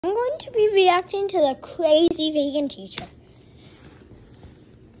going to be reacting to the crazy vegan teacher.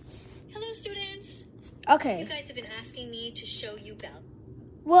 Hello, students. Okay. You guys have been asking me to show you Belle.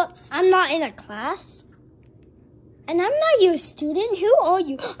 Well, I'm not in a class. And I'm not your student. Who are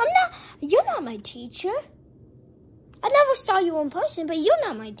you? You're not my teacher. I never saw you in person, but you're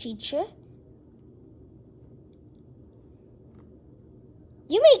not my teacher.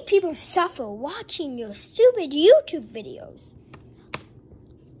 You make people suffer watching your stupid YouTube videos.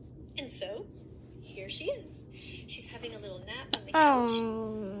 And so, here she is. She's having a little nap on the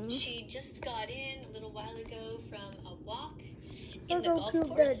couch. She just got in a little while ago from a walk in the golf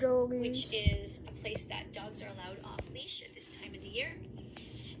course, which is a place that dogs are allowed off leash at this time of the year.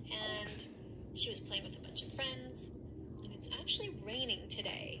 And she was playing with a bunch of friends. And it's actually raining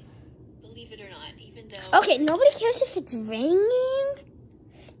today, believe it or not, even though... Okay, nobody cares if it's raining.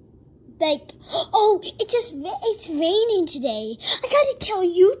 Like, oh, it's raining today. I gotta tell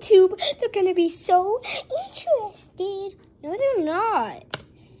YouTube, they're gonna be so interested. No, they're not.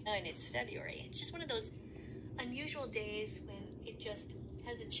 And it's February. It's just one of those unusual days when it just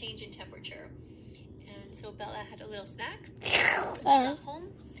has a change in temperature. And so Bella had a little snack when she got home.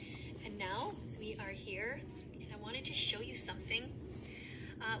 And now we are here, and I wanted to show you something.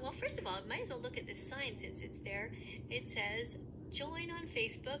 Well, first of all, might as well look at this sign since it's there. It says, join on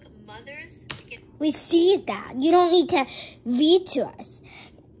Facebook, Mothers. We see that. You don't need to read to us.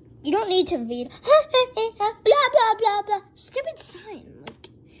 You don't need to read. Blah, blah, blah, blah. Stupid sign. Like,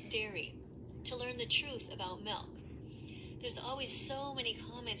 dairy. To learn the truth about milk. There's always so many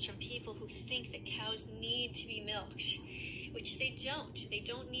comments from people who think that cows need to be milked, which they don't. They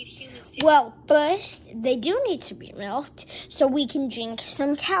don't need humans to. Well, first, they do need to be milked so we can drink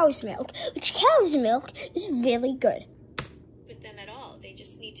some cow's milk, which cow's milk is really good. With them at all. They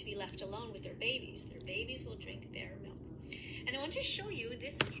just need to be left alone with their babies. Their babies will drink their milk. And I want to show you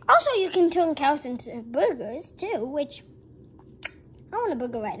this. Also, you can turn cows into burgers, too, which I want a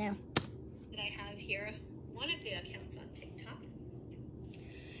burger right now. That I have here, one of the accounts on TikTok.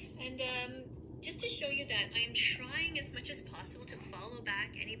 And just to show you that I am trying as much as possible to follow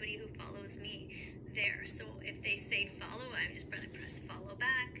back anybody who follows me there. So if they say follow, I'm just going to press follow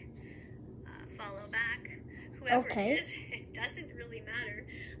back, whoever it is. It doesn't really matter.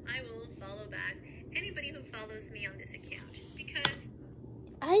 I will follow back anybody who follows me on this account because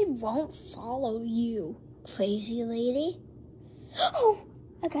I won't follow you, crazy lady. Oh,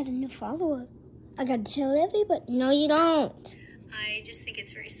 I got a new follower. I got to tell everybody. No, you don't. I just think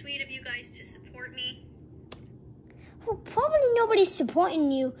it's very sweet of you guys to support me. Well, probably nobody's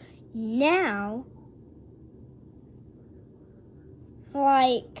supporting you now.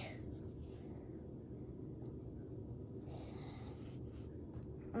 Like,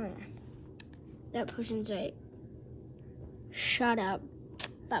 that person said, shut up.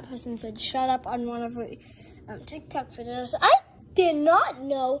 That person said, shut up on one of her TikTok videos. I did not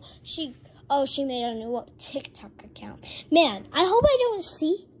know she made a new TikTok account. Man, I hope I don't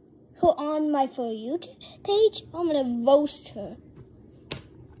see her on my For You page. I'm going to roast her.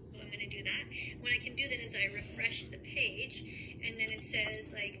 I'm going to do that. What I can do then is I refresh the page, and then it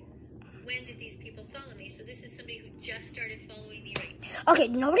says, like, when did these people follow me? So this is somebody who just started following me right now. Okay,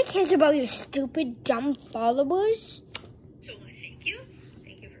 nobody cares about your stupid, dumb followers. So I want to thank you.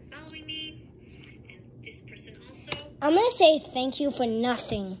 Thank you for following me. And this person also. I'm going to say thank you for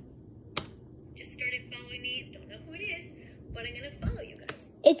nothing. Just started following me. Don't know who it is, but I'm going to follow you guys.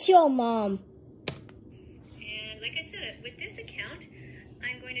 It's your mom. And like I said, with this account,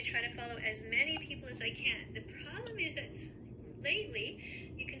 I'm going to try to follow as many people as I can. The problem is that lately,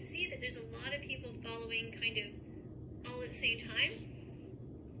 you can see that there's a lot of people following kind of all at the same time.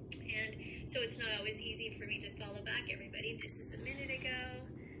 And so it's not always easy for me to follow back everybody. This is a minute ago.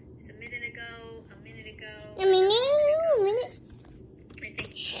 It's a minute ago. A minute ago. A minute. I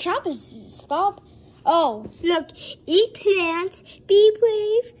think. Stop. Oh, look. Eat plants. Be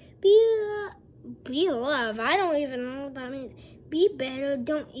brave. Be love. I don't even know what that means. Be better.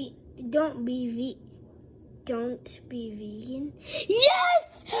 Don't be vegan.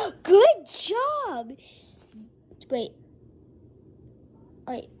 Yes! Good job. Wait,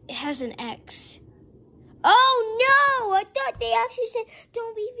 it has an X. Oh no! I thought they actually said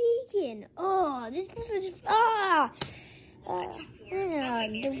don't be vegan. Oh, this person's the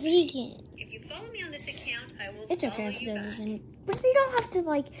vegan. If you follow me on this account, I will It's follow okay if you they're back. vegan, but they don't have to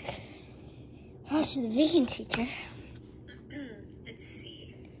like watch the vegan teacher. Let's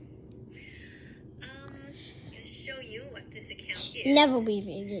see. I'm gonna show you what this account is. Never be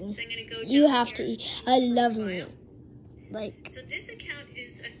vegan. So I'm gonna go. You down have here to eat. I love profile. meat. Like. So this account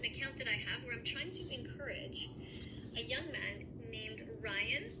is an account that I have where I'm trying to encourage a young man named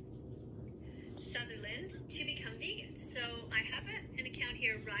Ryan Sutherland to become vegan. So I have an account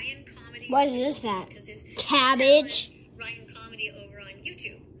here, Ryan Comedy. What is that? Cabbage? Ryan Comedy over on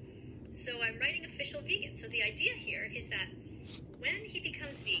YouTube. So I'm writing official vegan. So the idea here is that when he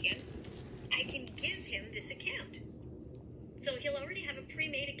becomes vegan, I can give him this account. So he'll already have a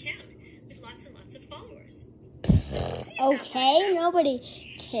pre-made account with lots and lots of followers. So okay, nobody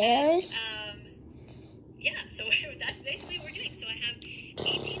cares. Yeah, so that's basically what we're doing. So I have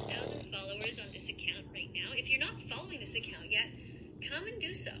 18,000 followers on this account right now. If you're not following this account yet, come and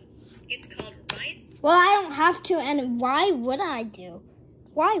do so. It's called Ryan. Well, I don't have to, and why would I do?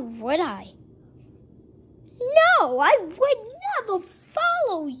 Why would I? No, I would never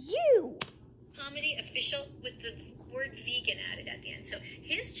follow you. Comedy Official with the word vegan added at the end. So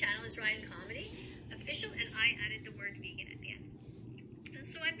his channel is Ryan Comedy Official, and I added the word vegan at the end. And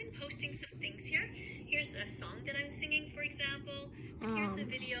so I've been posting some things here. Here's a song that I'm singing, for example. And here's a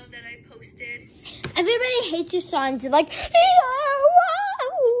video that I posted. Everybody hates your songs. They're like, whoa,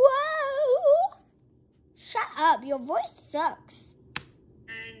 whoa. Shut up. Your voice sucks.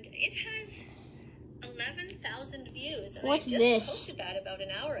 And it has 11,000 views. And What's I just this? posted that about an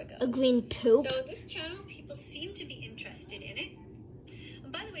hour ago. A green poop? So this channel, people seem to be interested in it.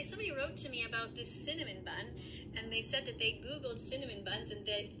 And by the way, somebody wrote to me about this cinnamon bun, and they said that they Googled cinnamon buns and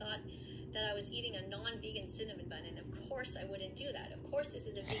they thought that I was eating a non-vegan cinnamon bun, and of course I wouldn't do that. Of course this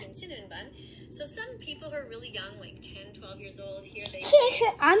is a vegan cinnamon bun. So some people who are really young, like 10, 12 years old, here they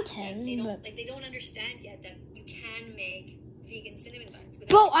I'm 10. they don't understand yet that you can make vegan cinnamon buns.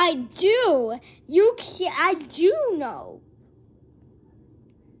 But I do. I do know.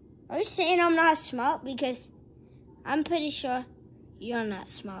 Are you saying I'm not smart? Because I'm pretty sure you're not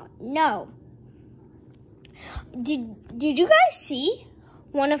smart. No. Did you guys see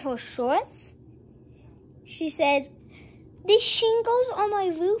one of her shorts? She said, "The shingles on my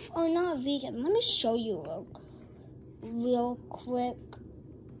roof are not vegan." Let me show you real quick.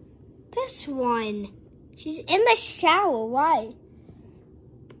 This one. She's in the shower. Why?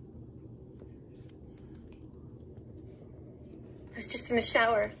 I was just in the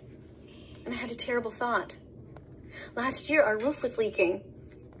shower, and I had a terrible thought. Last year, our roof was leaking,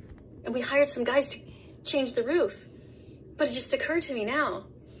 and we hired some guys to change the roof. But it just occurred to me now,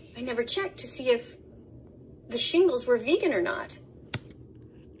 I never checked to see if the shingles were vegan or not.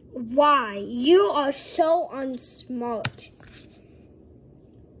 Why? You are so unsmart.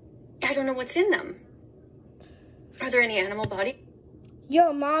 I don't know what's in them. Are there any animal body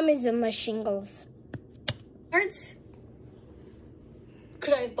Your mom is in the shingles. parts?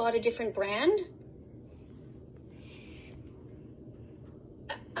 Could I have bought a different brand?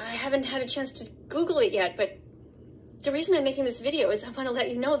 I haven't had a chance to Google it yet, but the reason I'm making this video is I want to let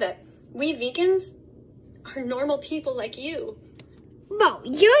you know that we vegans are normal people like you. Bro,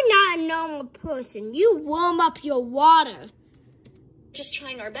 you're not a normal person. You warm up your water. Just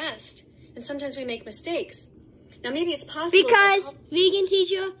trying our best, and sometimes we make mistakes. Now maybe it's possible Because, vegan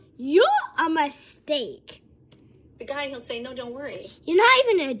teacher, you're a mistake. the guy, he'll say, no, don't worry. You're not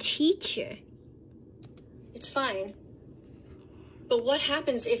even a teacher. It's fine. But what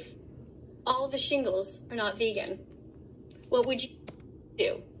happens if all the shingles are not vegan? What would you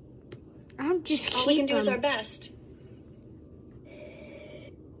do? I'll just keep All we can do them. is our best.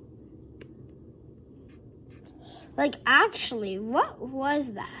 Like, actually, what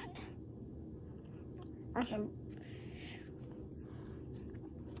was that? Okay.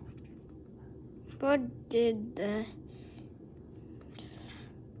 What did the...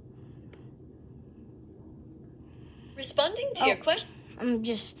 Responding to your question. I'm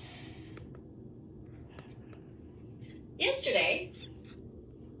just... Yesterday,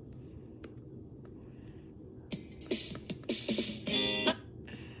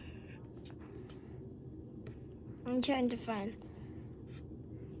 I'm trying to find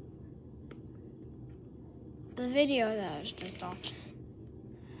the video that I was just on.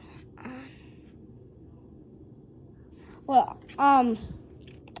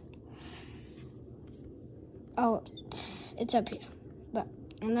 Oh, it's up here. But,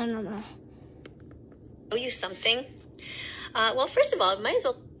 and then I'm gonna... show you something. Well, first of all, might as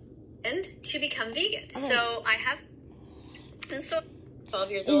well end to become vegan. Okay. So I have, and so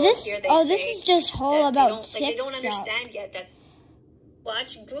 12 years Is old this... here. They Oh, say this is just whole that about they don't TikTok. understand yet that.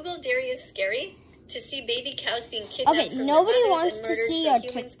 Watch Google Dairy is Scary to see baby cows being kidnapped Okay, from nobody their mothers wants and to murdered, see so your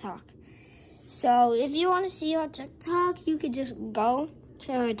humans- TikTok. So if you want to see her TikTok, you could just go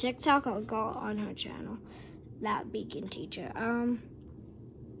to her TikTok or go on her channel. That vegan teacher.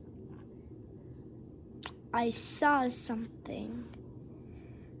 I saw something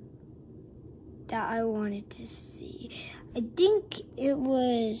that I wanted to see. I think it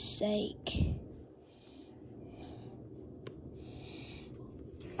was like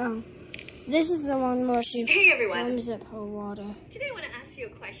Oh. This is the one where she Hey everyone. warms up her water. Today I want to ask you a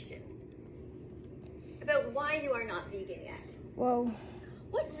question about why you are not vegan yet. Whoa.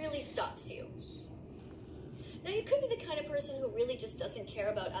 What really stops you? Now you could be the kind of person who really just doesn't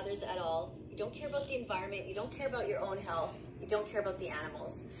care about others at all. You don't care about the environment. You don't care about your own health. You don't care about the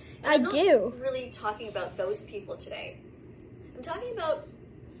animals. And I'm not really talking about those people today. I'm talking about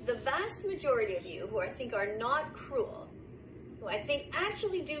the vast majority of you who I think are not cruel, who I think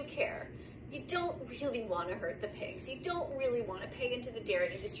actually do care. You don't really want to hurt the pigs. You don't really want to pay into the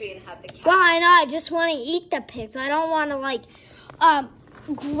dairy industry and have the cows. Well, I know. I just want to eat the pigs. I don't want to, like,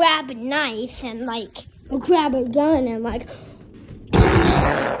 grab a knife and, like, grab a gun and, like,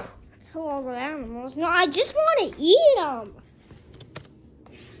 kill all the animals. No, I just want to eat them.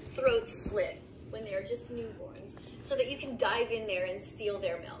 Throats slit when they're just newborns so that you can dive in there and steal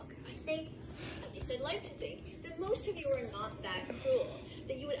their milk. I think, at least I'd like to think, that most of you are not that cruel.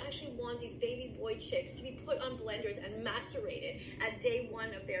 That you would actually want these baby boy chicks to be put on blenders and macerated at day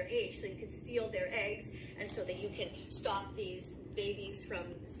 1 of their age so you could steal their eggs and so that you can stop these babies from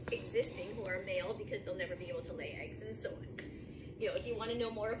existing who are male because they'll never be able to lay eggs and so on. You know, if you want to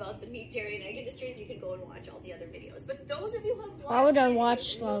know more about the meat, dairy, and egg industries, you can go and watch all the other videos. But those of you who have watched Why would I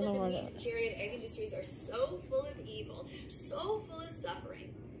watch know that the one meat, of those? dairy, and egg industries are so full of evil, so full of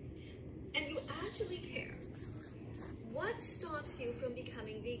suffering, and you actually care. What stops you from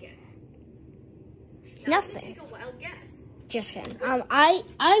becoming vegan? Now, Nothing. Take a wild guess. Just kidding.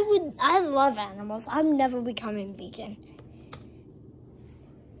 I love animals. I'm never becoming vegan.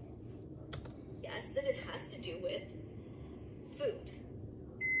 Guess that it has to do with food.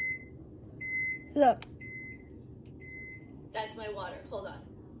 Look. That's my water. Hold on.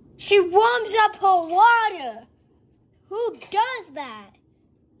 She warms up her water. Who does that?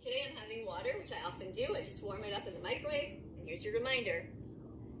 Today I'm having water, which I often do. I just warm it up in the microwave. And here's your reminder.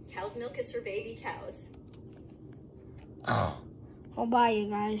 Cow's milk is for baby cows. Oh, bye, you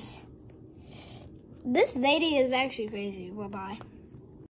guys. This lady is actually crazy. Bye-bye.